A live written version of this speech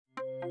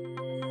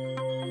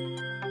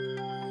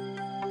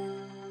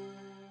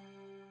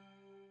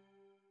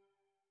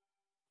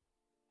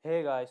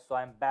Hey guys, so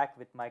I'm back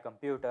with my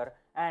computer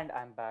and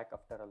I'm back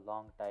after a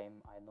long time.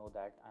 I know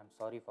that. I'm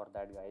sorry for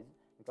that, guys,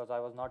 because I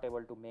was not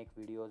able to make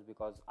videos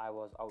because I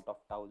was out of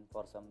town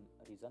for some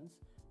reasons.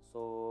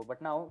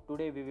 But now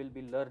today we will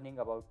be learning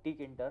about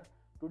Tkinter.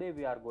 Today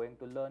we are going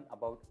to learn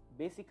about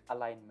basic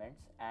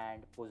alignments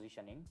and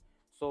positioning.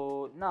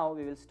 So now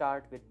we will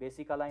start with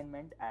basic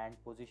alignment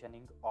and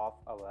positioning of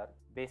our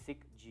basic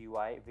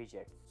GUI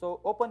widgets.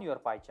 So open your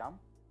PyCharm,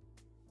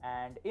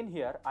 and in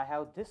here I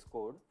have this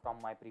code from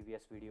my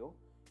previous video.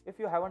 If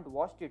you haven't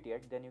watched it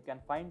yet, then you can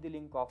find the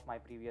link of my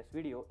previous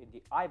video in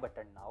the I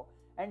button now,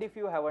 and if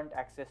you haven't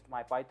accessed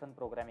my Python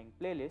programming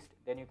playlist,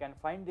 then you can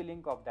find the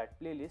link of that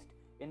playlist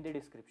in the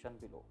description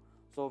below.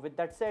 So with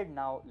that said,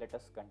 now let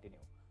us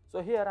continue.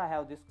 So here I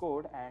have this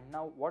code, and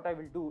now what I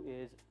will do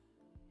is,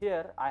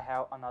 here I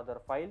have another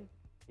file.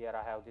 Here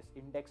I have this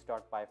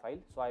index.py file,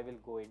 so I will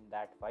go in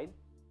that file,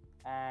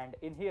 and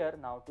in here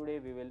now today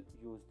we will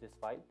use this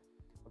file.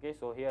 Okay,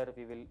 so here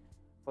we will,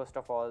 first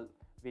of all,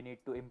 we need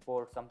to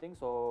import something.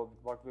 So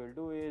what we will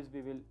do is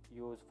we will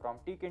use from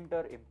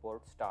tkinter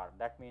import star.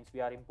 That means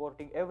we are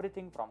importing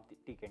everything from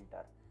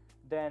tkinter.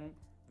 Then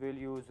we will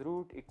use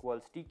root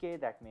equals tk.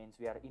 That means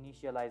we are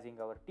initializing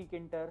our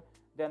tkinter.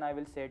 Then I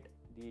will set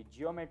the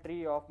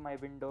geometry of my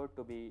window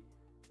to be,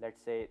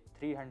 let's say,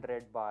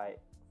 300 by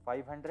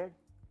 500.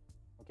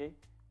 Okay,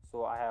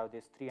 so I have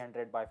this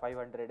 300 by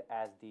 500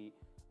 as the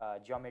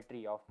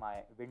geometry of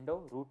my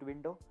window, root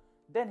window.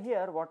 Then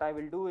here what I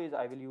will do is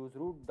I will use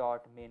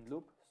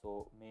root.main_loop.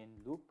 So main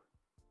loop,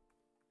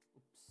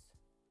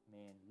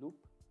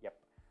 yep.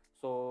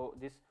 So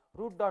this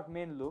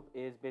root.main_loop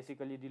is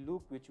basically the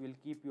loop which will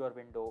keep your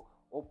window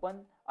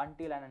open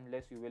until and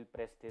unless you will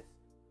press this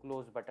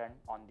close button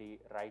on the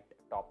right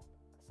top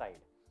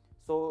side.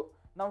 So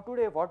now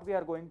today what we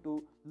are going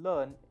to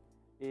learn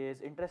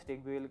is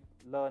interesting. We will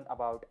learn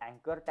about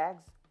anchor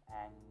tags.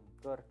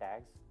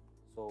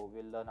 So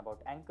we'll learn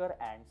about anchor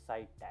and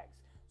side tags.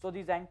 So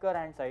these anchor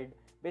and side,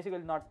 basically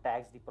not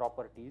tags, the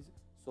properties.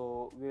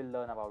 So we will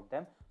learn about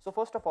them. So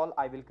first of all,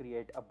 I will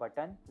create a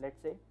button,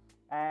 let's say,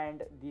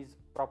 and these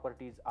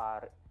properties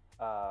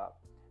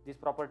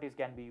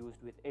can be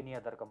used with any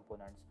other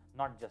components,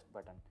 not just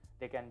button.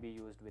 They can be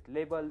used with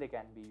label, they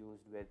can be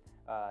used with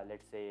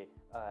let's say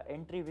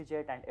entry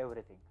widget and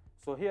everything.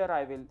 So here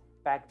I will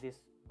pack this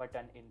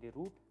button in the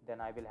root.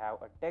 Then I will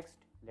have a text,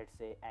 let's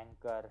say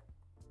anchor,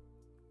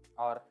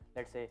 or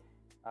let's say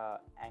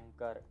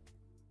anchor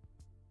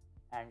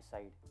and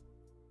side.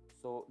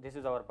 So this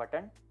is our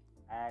button,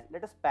 and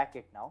let us pack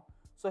it now.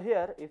 So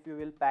here, if you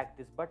will pack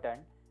this button,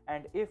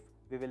 and if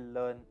we will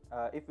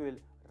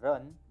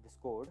run this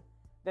code,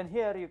 then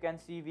here you can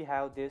see we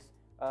have this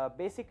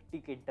basic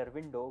tkinter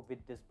window with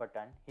this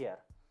button here.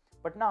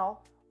 But now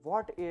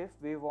what if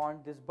we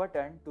want this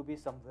button to be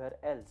somewhere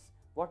else?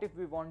 What if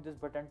we want this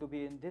button to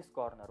be in this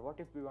corner? What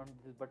if we want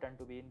this button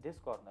to be in this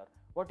corner?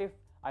 What if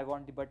I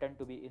want the button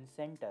to be in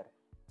center?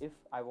 If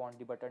I want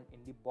the button in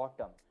the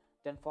bottom?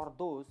 Then for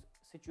those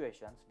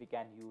situations we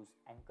can use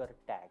anchor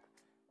tag,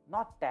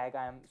 not tag.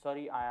 I am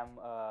sorry, I am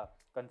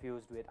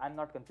confused with, I'm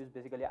not confused,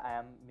 basically I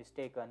am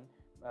mistaken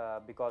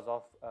because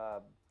of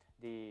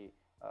the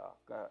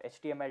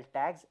HTML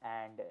tags,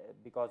 and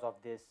because of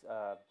this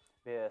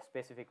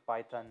specific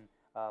Python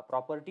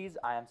properties,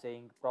 I am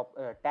saying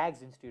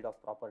tags instead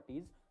of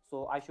properties.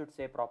 So I should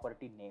say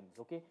property names.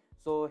 Okay,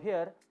 so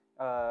here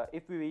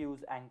if we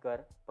use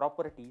anchor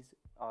properties,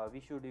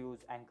 we should use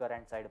anchor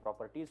and side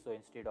properties. So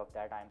instead of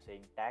that, I am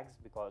saying tags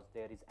because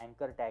there is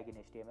anchor tag in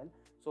HTML.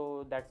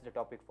 So that's the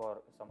topic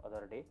for some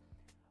other day.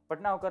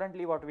 But now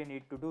currently what we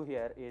need to do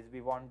here is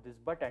we want this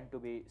button to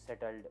be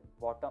settled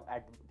bottom,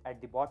 at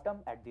the bottom,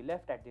 at the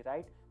left, at the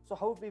right. So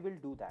how we will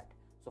do that?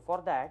 So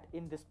for that,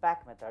 in this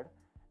pack method,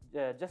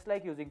 just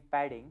like using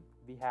padding,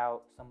 we have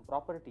some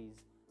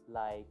properties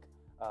like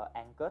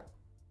anchor.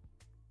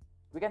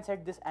 We can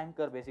set this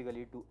anchor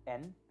basically to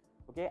n.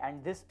 Okay,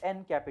 and this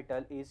n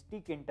capital is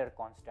tkinter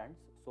constants.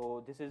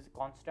 So this is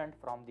constant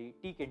from the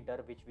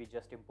tkinter which we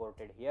just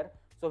imported here.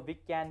 So we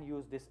can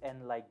use this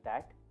n like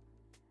that.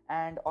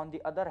 And on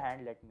the other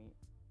hand, let me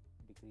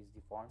decrease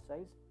the font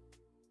size.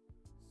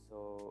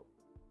 So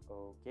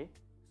okay,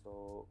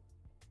 so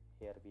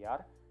here we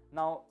are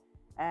now.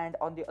 And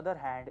on the other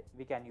hand,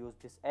 we can use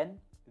this n,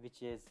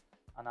 which is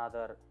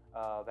another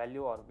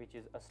value, or which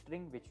is a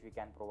string which we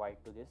can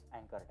provide to this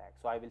anchor tag.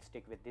 So I will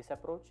stick with this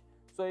approach.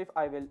 So if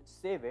I will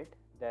save it,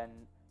 then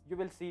you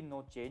will see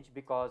no change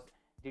because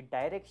the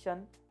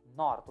direction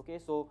north. Okay,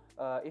 so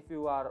if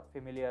you are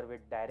familiar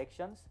with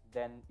directions,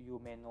 then you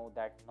may know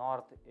that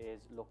north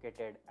is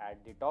located at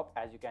the top,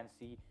 as you can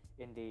see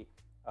in the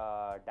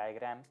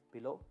diagram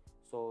below.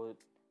 So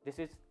this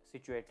is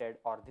situated,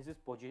 or this is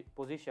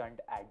positioned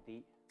at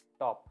the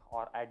top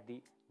or at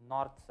the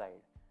north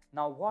side.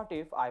 Now what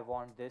if I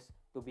want this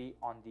to be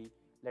on the,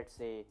 let's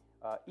say,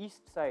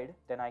 east side?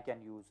 Then I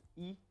can use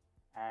E,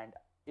 and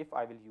if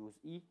I will use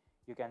E,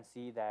 you can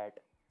see that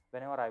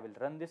whenever I will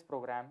run this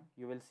program,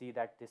 you will see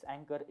that this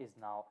anchor is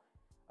now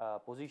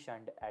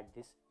positioned at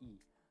this E.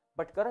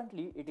 But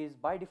currently it is,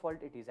 by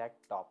default it is at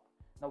top.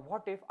 Now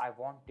what if I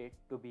want it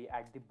to be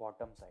at the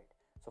bottom side?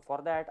 So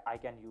for that I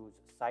can use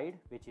side,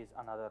 which is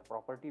another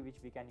property which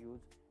we can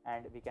use,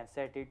 and we can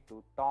set it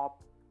to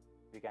top,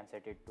 we can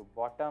set it to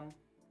bottom,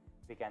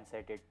 we can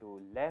set it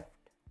to left,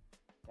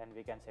 then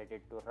we can set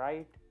it to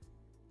right,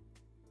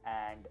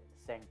 and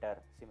center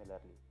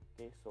similarly.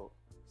 Okay, so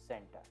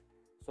center.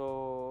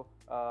 So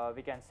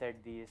we can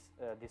set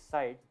this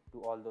side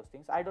to all those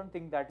things. I don't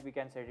think that we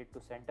can set it to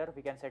center.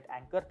 We can set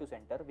anchor to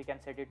center, we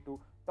can set it to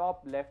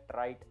top, left,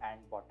 right, and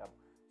bottom.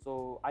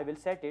 So I will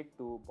set it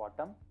to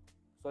bottom.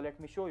 So let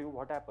me show you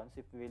what happens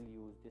if we will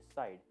use this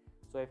side.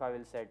 So if I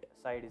will set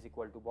side is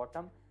equal to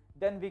bottom,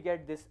 then we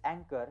get this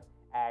anchor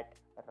at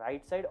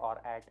right side,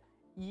 or at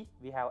E.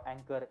 We have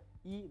anchor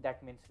E,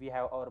 that means we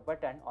have our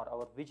button or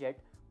our widget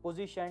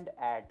positioned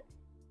at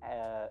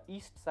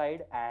east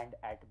side and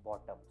at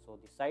bottom. So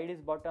the side is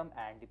bottom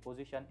and the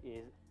position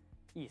is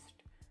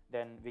east.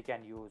 Then we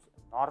can use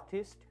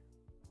northeast,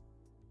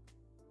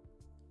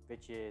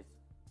 which is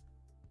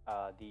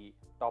the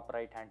top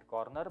right hand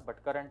corner,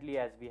 but currently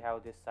as we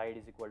have this side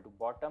is equal to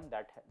bottom,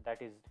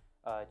 that is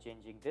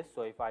changing this.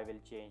 So if I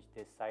will change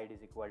this side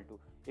is equal to,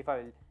 if I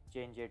will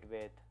change it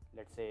with,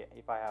 let's say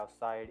if I have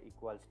side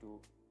equals to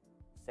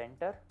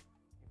center,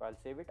 if I'll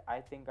save it,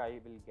 I think I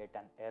will get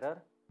an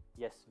error.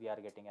 Yes, we are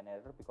getting an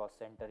error because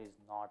center is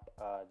not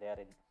there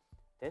in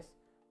this.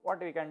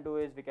 What we can do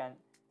is we can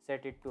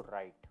set it to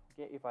right.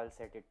 Okay, if I'll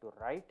set it to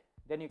right,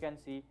 then you can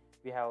see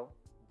we have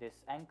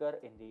this anchor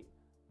in the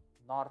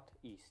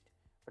northeast.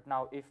 But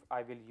now if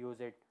I will use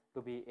it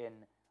to be in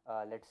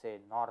let's say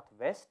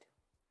northwest,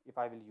 if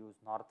I will use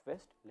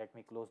northwest, let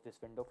me close this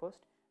window first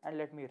and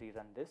let me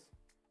rerun this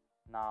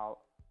now.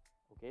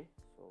 Okay,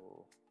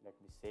 so let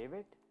me save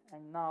it,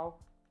 and now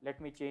let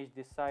me change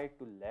this side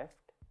to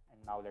left, and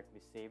now let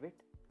me save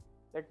it,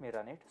 let me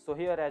run it. So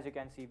here as you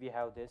can see we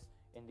have this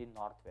in the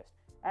northwest,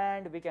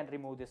 and we can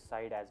remove this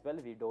side as well.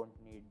 We don't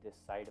need this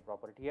side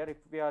property here. If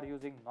we are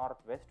using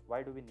northwest,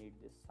 why do we need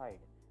this side?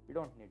 We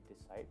don't need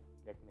this side.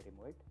 Let me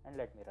remove it and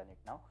let me run it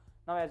now.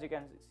 Now as you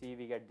can see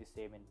we get the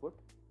same input,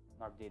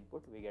 not the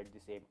input, we get the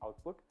same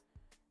output.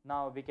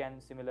 Now we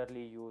can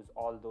similarly use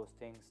all those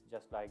things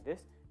just like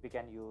this. We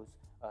can use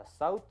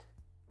south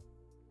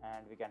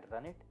and we can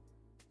run it.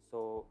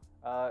 So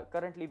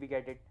currently we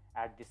get it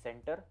at the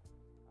center,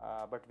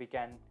 but we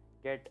can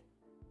get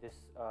this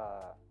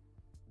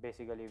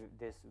basically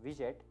this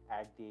widget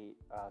at the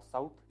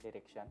south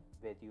direction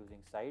with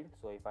using side.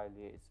 So if I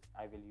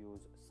will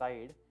use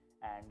side,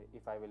 and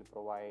if I will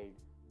provide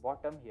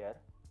bottom here,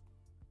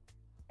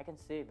 I can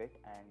save it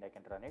and I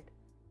can run it.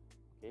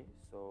 Okay,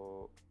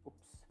 so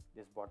oops,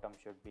 this bottom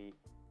should be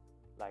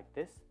like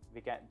this. We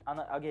can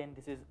again,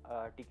 this is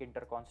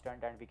Tkinter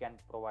constant, and we can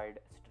provide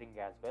string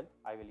as well.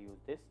 I will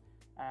use this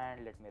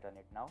and let me run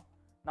it now.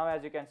 Now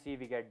as you can see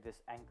we get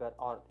this anchor,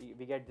 or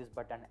we get this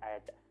button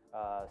at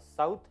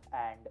south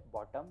and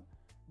bottom,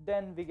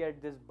 then we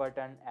get this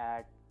button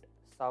at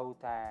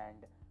south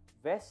and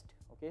west.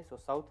 Okay, so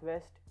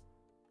southwest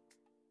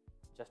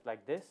just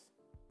like this,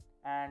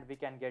 and we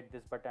can get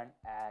this button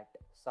at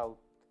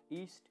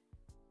southeast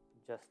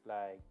just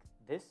like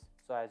this.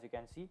 So as you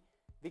can see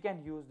we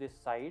can use this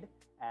side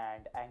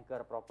and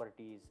anchor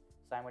properties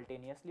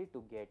simultaneously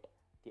to get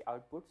the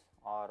outputs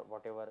or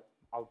whatever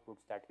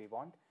outputs that we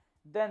want.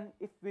 Then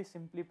if we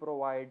simply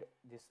provide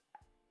this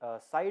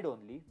side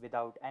only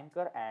without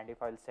anchor, and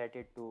if I'll set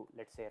it to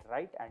let's say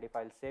right, and if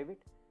I'll save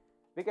it,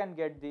 we can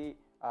get the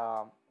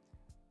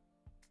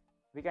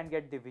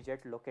widget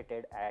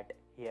located at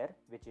here,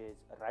 which is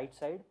right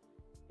side.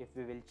 If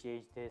we will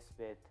change this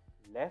with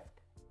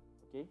left,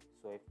 okay,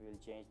 so if we will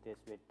change this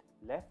with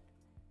left,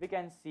 we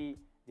can see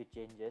the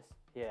changes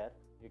here.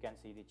 You can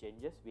see the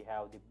changes. We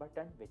have the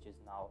button which is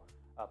now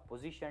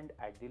positioned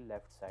at the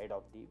left side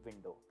of the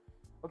window.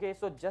 Okay,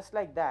 so just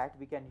like that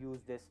we can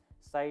use this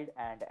side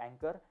and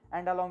anchor,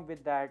 and along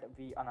with that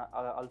we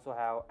also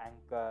have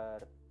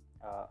anchor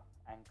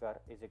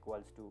is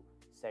equals to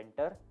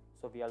center.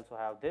 So we also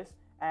have this,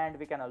 and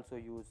we can also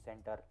use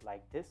center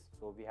like this.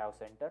 So we have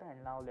center,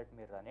 and now let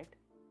me run it.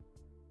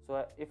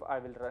 So if I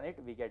will run it,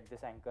 we get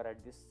this anchor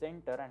at this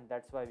center, and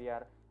that's why we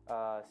are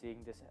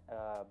seeing this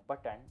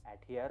button at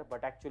here,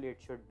 but actually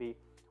it should be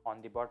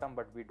on the bottom,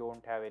 but we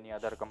don't have any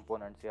other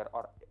components here,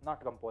 or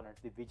not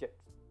components, the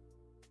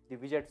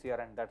widgets here,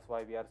 and that's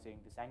why we are seeing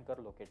this anchor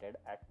located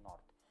at north.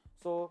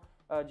 So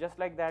just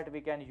like that we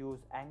can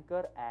use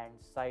anchor and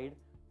side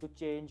to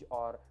change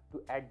or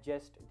to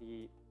adjust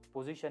the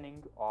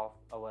positioning of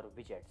our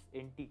widgets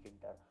in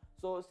Tkinter.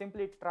 So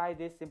simply try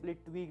this, simply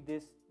tweak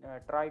this,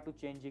 try to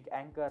changing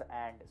anchor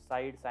and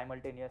side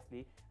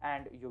simultaneously,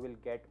 and you will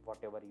get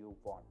whatever you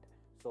want.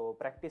 So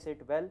practice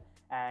it well,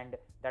 and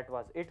that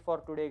was it for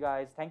today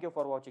guys. Thank you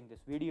for watching this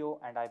video,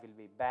 and I will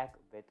be back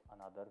with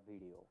another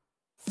video.